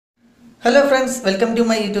Hello friends, welcome to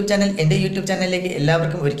my YouTube channel. എൻ്റെ YouTube ചാനലിലേക്ക്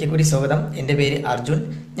എല്ലാവർക്കും ഒരിക്കൽ കൂടി സ്വാഗതം. എൻ്റെ പേര് അർജുൻ.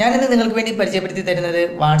 ഞാൻ ഇന്ന് നിങ്ങൾക്ക് വേണ്ടി പരിചയപ്പെടുത്തി തരുന്നത്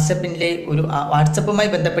വാട്സപ്പുമായി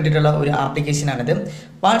ബന്ധപ്പെട്ടിട്ടുള്ള ഒരു ആപ്ലിക്കേഷൻ ആണിത്.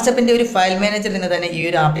 വാട്സപ്പിന്റെ ഒരു ഫയൽ മാനേജർ എന്ന് തന്നെ ഈ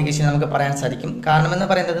ഒരു ആപ്ലിക്കേഷൻ നമുക്ക് പറയാൻ സാധിക്കും. കാരണം എന്ന്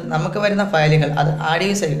പറയുന്നത് നമുക്ക് വരുന്ന ഫയലുകൾ അത്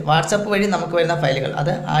ഓഡിയോസ് വാട്സപ്പ് വഴി നമുക്ക് വരുന്ന ഫയലുകൾ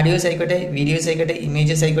അത് ഓഡിയോസ് ആയിക്കോട്ടെ, വീഡിയോസ് ആയിക്കോട്ടെ,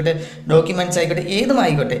 ഇമേജസ് ആയിക്കോട്ടെ, ഡോക്യുമെന്റ്സ് ആയിക്കോട്ടെ,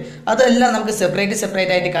 ഏതുമായിക്കോട്ടെ അതെല്ലാം നമുക്ക്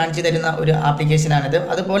സെപ്പറേറ്റ് ആയിട്ട് കാണിച്ചു തരുന്ന ഒരു ആപ്ലിക്കേഷൻ ആണിത്.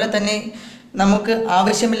 അതുപോലെ തന്നെ നമുക്ക്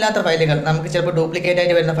ആവശ്യമില്ലാത്ത ഫയലുകൾ നമുക്ക് ചിലപ്പോൾ ഡ്യൂപ്ലിക്കേറ്റ്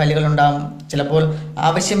ആയിട്ട് വരുന്ന ഫയലുകൾ ഉണ്ടാകും, ചിലപ്പോൾ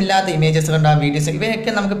ആവശ്യമില്ലാത്ത ഇമേജസ് ഉണ്ടാകും, വീഡിയോസ്,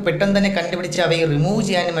 ഇവയൊക്കെ നമുക്ക് പെട്ടെന്ന് തന്നെ കണ്ടുപിടിച്ച് അവയെ റിമൂവ്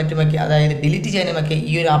ചെയ്യാനും മറ്റുമൊക്കെ, അതായത് ഡിലീറ്റ് ചെയ്യാനുമൊക്കെ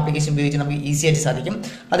ഈ ഒരു ആപ്ലിക്കേഷൻ ഉപയോഗിച്ച് നമുക്ക് ഈസി ആയിട്ട് സാധിക്കും.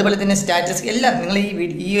 അതുപോലെ തന്നെ സ്റ്റാറ്റസ് എല്ലാം നിങ്ങൾ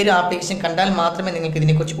ഈ ഒരു ആപ്ലിക്കേഷൻ കണ്ടാൽ മാത്രമേ നിങ്ങൾക്ക്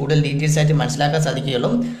ഇതിനെക്കുറിച്ച് കൂടുതൽ ഡീറ്റെയിൽസ് ആയിട്ട് മനസ്സിലാക്കാൻ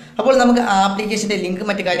സാധിക്കുകയുള്ളൂ. അപ്പോൾ നമുക്ക് ആ ആപ്ലിക്കേഷൻ്റെ ലിങ്ക്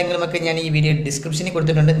മറ്റു കാര്യങ്ങളുമൊക്കെ ഞാൻ ഈ വീഡിയോ ഡിസ്ക്രിപ്ഷനിൽ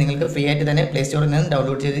കൊടുത്തിട്ടുണ്ട്. നിങ്ങൾക്ക് ഫ്രീ ആയിട്ട് തന്നെ പ്ലേ സ്റ്റോറിൽ നിന്ന്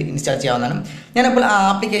ഡൗൺലോഡ് ചെയ്ത് ഇൻസ്റ്റാൾ ചെയ്യാവുന്നതാണ്. ഞാനപ്പോൾ ആ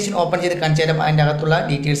ആപ്ലിക്കേഷൻ ഓപ്പൺ ചെയ്ത് കാണിച്ചു തരാം അതിൻ്റെ അകത്തുള്ള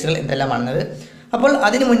ഡീറ്റെയിൽസുകൾ എന്തെല്ലാമാണെന്നത്. അപ്പോൾ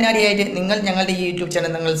അതിന് മുന്നാടിയായിട്ട് നിങ്ങൾ ഞങ്ങളുടെ ഈ യൂട്യൂബ്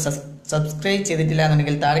ചാനൽ നിങ്ങൾ സബ്സ്ക്രൈബ് ചെയ്തിട്ടില്ല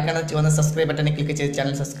എന്നുണ്ടെങ്കിൽ താഴെ കാണുന്ന ചുവന്ന സബ്സ്ക്രൈബ് ബട്ടണിൽ ക്ലിക്ക് ചെയ്ത്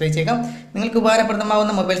ചാനൽ സബ്സ്ക്രൈബ് ചെയ്യുക. നിങ്ങൾക്ക്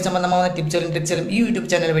ഉപകാരപ്രദമാകുന്ന മൊബൈൽ സംബന്ധമാകുന്ന ടിപ്സുകളും ട്രിക്സുകളും ഈ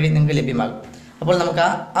യൂട്യൂബ് ചാനൽ വഴി നിങ്ങൾക്ക് ലഭ്യമാകും. അപ്പോൾ നമുക്ക്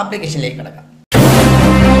ആ ആപ്ലിക്കേഷനിലേക്ക് കടക്കാം.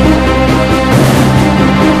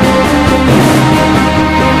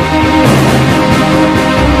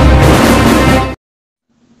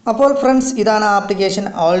 അപ്പോൾ ഫ്രണ്ട്സ്, ഇതാണ് ആപ്ലിക്കേഷൻ.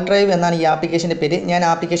 ഓൾ ഡ്രൈവ് എന്നാണ് ഈ ആപ്ലിക്കേഷൻ്റെ പേര്. ഞാൻ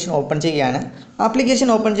ആപ്ലിക്കേഷൻ ഓപ്പൺ ചെയ്യുകയാണ്. ആപ്ലിക്കേഷൻ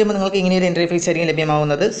ഓപ്പൺ ചെയ്യുമ്പോൾ നിങ്ങൾക്ക് ഇങ്ങനെ ഒരു ഇൻ്റർഫേസ് ആയിരിക്കും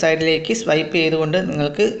ലഭ്യമാകുന്നത്. സൈഡിലേക്ക് സ്വൈപ്പ് ചെയ്തുകൊണ്ട്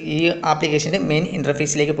നിങ്ങൾക്ക് ഈ ആപ്ലിക്കേഷൻ്റെ മെയിൻ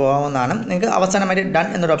ഇൻ്റർഫേസിലേക്ക് പോകാവുന്നതാണ്. നിങ്ങൾക്ക് അവസാനമായിട്ട് ഡൺ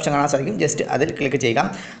എന്നൊരു ഓപ്ഷൻ കാണാൻ സാധിക്കും. ജസ്റ്റ് അതിൽ ക്ലിക്ക് ചെയ്യുക.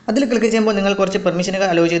 അതിൽ ക്ലിക്ക് ചെയ്യുമ്പോൾ നിങ്ങൾ കുറച്ച് പെർമിഷനുകൾ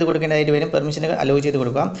അലോ ചെയ്ത് കൊടുക്കേണ്ടതായിട്ട് വരും. പെർമിഷനുകൾ അലോ ചെയ്ത്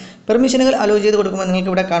കൊടുക്കുക. പെർമിഷനുകൾ അലോ ചെയ്ത് കൊടുക്കുമ്പോൾ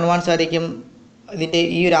നിങ്ങൾക്ക് ഇവിടെ കാണുവാൻ സാധിക്കും ഇതിൻ്റെ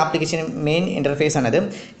ഈ ഒരു ആപ്ലിക്കേഷൻ മെയിൻ ഇൻ്റർഫേസ് ആണത്.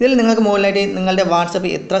 ഇതിൽ നിങ്ങൾക്ക് മുകളിലായിട്ട് നിങ്ങളുടെ വാട്സപ്പ്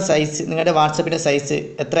നിങ്ങളുടെ വാട്സപ്പിൻ്റെ സൈസ്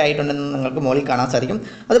എത്ര ആയിട്ടുണ്ടെന്ന് നിങ്ങൾക്ക് മുകളിൽ കാണാൻ സാധിക്കും.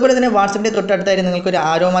 അതുപോലെ തന്നെ വാട്സപ്പിൻ്റെ തൊട്ടടുത്തായിട്ട് നിങ്ങൾക്ക് ഒരു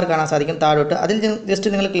ആരോ മാർക്ക് കാണാൻ സാധിക്കും താഴോട്ട്. അതിൽ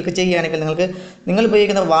ജസ്റ്റ് നിങ്ങൾ ക്ലിക്ക് ചെയ്യുകയാണെങ്കിൽ നിങ്ങൾ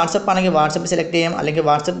ഉപയോഗിക്കുന്ന വാട്സപ്പ് ആണെങ്കിൽ വാട്സപ്പ് സെലക്ട് ചെയ്യാം, അല്ലെങ്കിൽ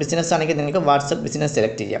വാട്സപ്പ് ബിസിനസ് ആണെങ്കിൽ നിങ്ങൾക്ക് വാട്സപ്പ് ബിസിനസ്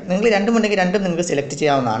സെലക്ട് ചെയ്യാം. നിങ്ങൾ രണ്ടുമുണ്ടെങ്കിൽ രണ്ടും നിങ്ങൾക്ക് സെലക്ട്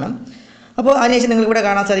ചെയ്യാവുന്നതാണ്. അപ്പോൾ അതിനുശേഷം നിങ്ങൾക്ക് ഇവിടെ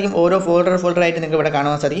കാണാൻ സാധിക്കും ഓരോ ഫോൾഡറായിട്ട് നിങ്ങൾക്ക് ഇവിടെ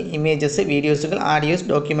കാണാൻ സാധിക്കും. Images, വീഡിയോസുകൾ, audios,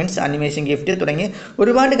 documents, animation, gift തുടങ്ങി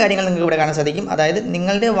ഒരുപാട് കാര്യങ്ങൾ നിങ്ങൾക്ക് ഇവിടെ കാണാൻ സാധിക്കും. അതായത്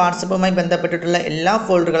നിങ്ങളുടെ വാട്സപ്പുമായി ബന്ധപ്പെട്ടിട്ടുള്ള എല്ലാ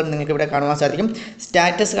ഫോൾഡറുകളും നിങ്ങൾക്ക് ഇവിടെ കാണുവാൻ സാധിക്കും.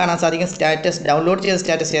 സ്റ്റാറ്റസ് കാണാൻ സാധിക്കും. സ്റ്റാറ്റസ് ഡൗൺലോഡ് ചെയ്ത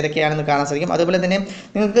സ്റ്റാറ്റസ് ഏതൊക്കെയാണെന്ന് കാണാൻ സാധിക്കും. അതുപോലെ തന്നെ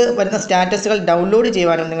നിങ്ങൾക്ക് വരുന്ന സ്റ്റാറ്റസുകൾ ഡൗൺലോഡ്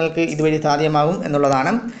ചെയ്യുവാനും നിങ്ങൾക്ക് ഇതുവഴി സാധ്യമാകും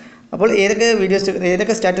എന്നുള്ളതാണ്. അപ്പോൾ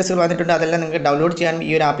ഏതൊക്കെ സ്റ്റാറ്റസുകൾ വന്നിട്ടുണ്ട് അതെല്ലാം നിങ്ങൾക്ക് ഡൗൺലോഡ് ചെയ്യാൻ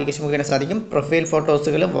ഈ ഒരു ആപ്ലിക്കേഷൻ മുഖേന സാധിക്കും. പ്രൊഫൈൽ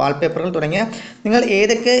ഫോട്ടോസുകൾ, വാൾപേപ്പറുകൾ തുടങ്ങിയ നിങ്ങൾ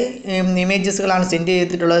ഏതൊക്കെ ഇമേജസുകളാണ് സെൻഡ്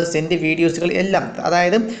ചെയ്തിട്ടുള്ളത്, സെൻഡ് വീഡിയോസുകൾ എല്ലാം,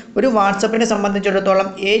 അതായത് ഒരു വാട്സപ്പിനെ സംബന്ധിച്ചിടത്തോളം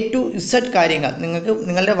A to Z കാര്യങ്ങൾ നിങ്ങൾക്ക്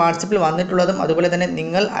നിങ്ങളുടെ വാട്സപ്പിൽ വന്നിട്ടുള്ളതും അതുപോലെ തന്നെ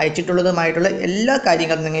നിങ്ങൾ അയച്ചിട്ടുള്ളതുമായിട്ടുള്ള എല്ലാ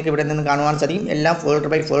കാര്യങ്ങളും നിങ്ങൾക്ക് ഇവിടെ നിന്ന് കാണുവാൻ സാധിക്കും. എല്ലാം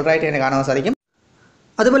ഫോൾഡറായിട്ട് തന്നെ കാണുവാൻ സാധിക്കും.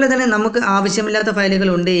 അതുപോലെ തന്നെ നമുക്ക് ആവശ്യമില്ലാത്ത ഫയലുകൾ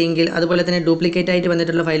ഉണ്ട് എങ്കിൽ, അതുപോലെ തന്നെ ഡ്യൂപ്ലിക്കേറ്റ് ആയിട്ട്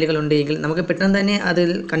വന്നിട്ടുള്ള ഫയലുകൾ ഉണ്ട് എങ്കിൽ നമുക്ക് പെട്ടെന്ന് തന്നെ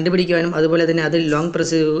അതിൽ കണ്ടുപിടിക്കുവാനും, അതുപോലെ തന്നെ അതിൽ ലോങ്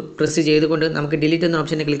പ്രസ് ചെയ്തുകൊണ്ട് നമുക്ക് ഡിലീറ്റ് എന്ന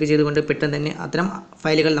ഓപ്ഷനെ ക്ലിക്ക് ചെയ്തുകൊണ്ട് പെട്ടെന്ന് തന്നെ അത്തരം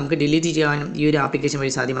ഫയലുകൾ നമുക്ക് ഡിലീറ്റ് ചെയ്യാനും ഈ ഒരു ആപ്ലിക്കേഷൻ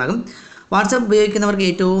വഴി സാധ്യമാകും. വാട്സപ്പ് ഉപയോഗിക്കുന്നവർക്ക്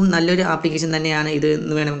ഏറ്റവും നല്ലൊരു ആപ്ലിക്കേഷൻ തന്നെയാണ് ഇത്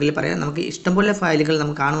എന്ന് വേണമെങ്കിൽ പറയാം. നമുക്ക് ഇഷ്ടംപോലെ ഫയലുകൾ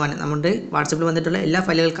നമുക്ക് കാണുവാനും, നമ്മുടെ വാട്സപ്പിൽ വന്നിട്ടുള്ള എല്ലാ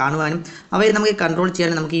ഫയലുകൾ കാണുവാനും അവയെ നമുക്ക് കൺട്രോൾ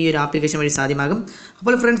ചെയ്യാനും നമുക്ക് ഈ ഒരു ആപ്ലിക്കേഷൻ വഴി സാധ്യമാകും.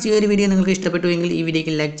 അപ്പോൾ ഫ്രണ്ട്സ്, ഈ ഒരു വീഡിയോ നിങ്ങൾക്ക് ഇഷ്ടപ്പെട്ടുവെങ്കിൽ ഈ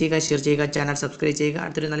വീഡിയോക്ക് ലൈക്ക് ചെയ്യുക, ഷെയർ ചെയ്യുക, ചാനൽ സബ്സ്ക്രൈബ് ചെയ്യുക.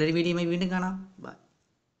 അടുത്തൊരു നല്ലൊരു വീഡിയോയുമായി വീണ്ടും കാണാം. ബൈ.